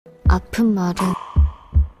아픈 말은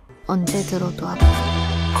언제 들어도 아파.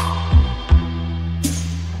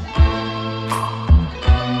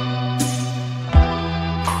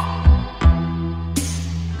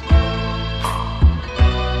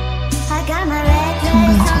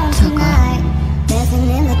 순간 자체가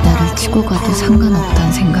나를 치고 가도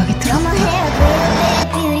상관없다는 생각이 들었다.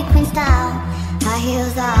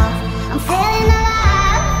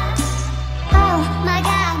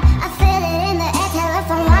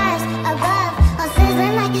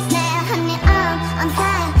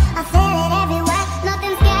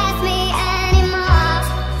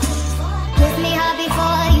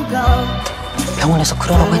 병원에서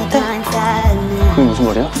그러라고 했대? 그게 무슨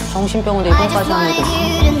말이야? 정신병원에 입원까지 하는 거.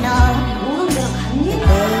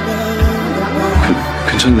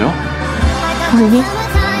 괜찮네요? 아니,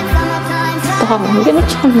 나 안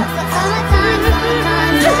괜찮아.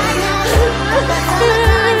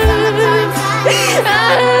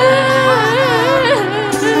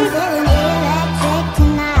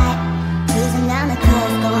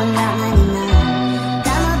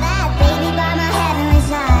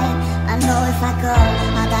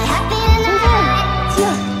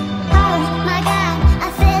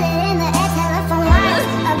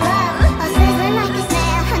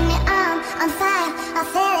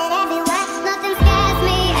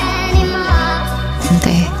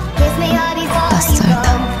 근데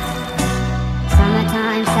낯설다.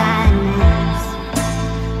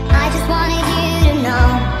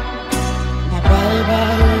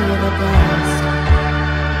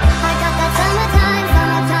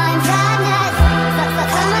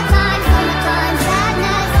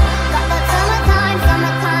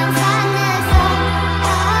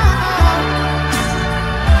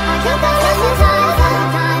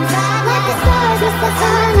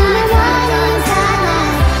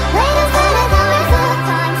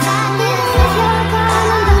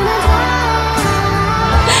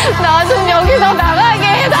 나 좀 여기서 나가게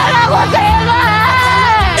해달라고, 제발!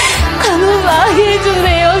 한 번만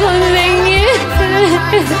해주세요, 선생님.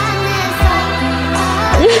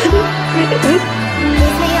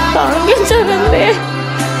 나 안 괜찮은데.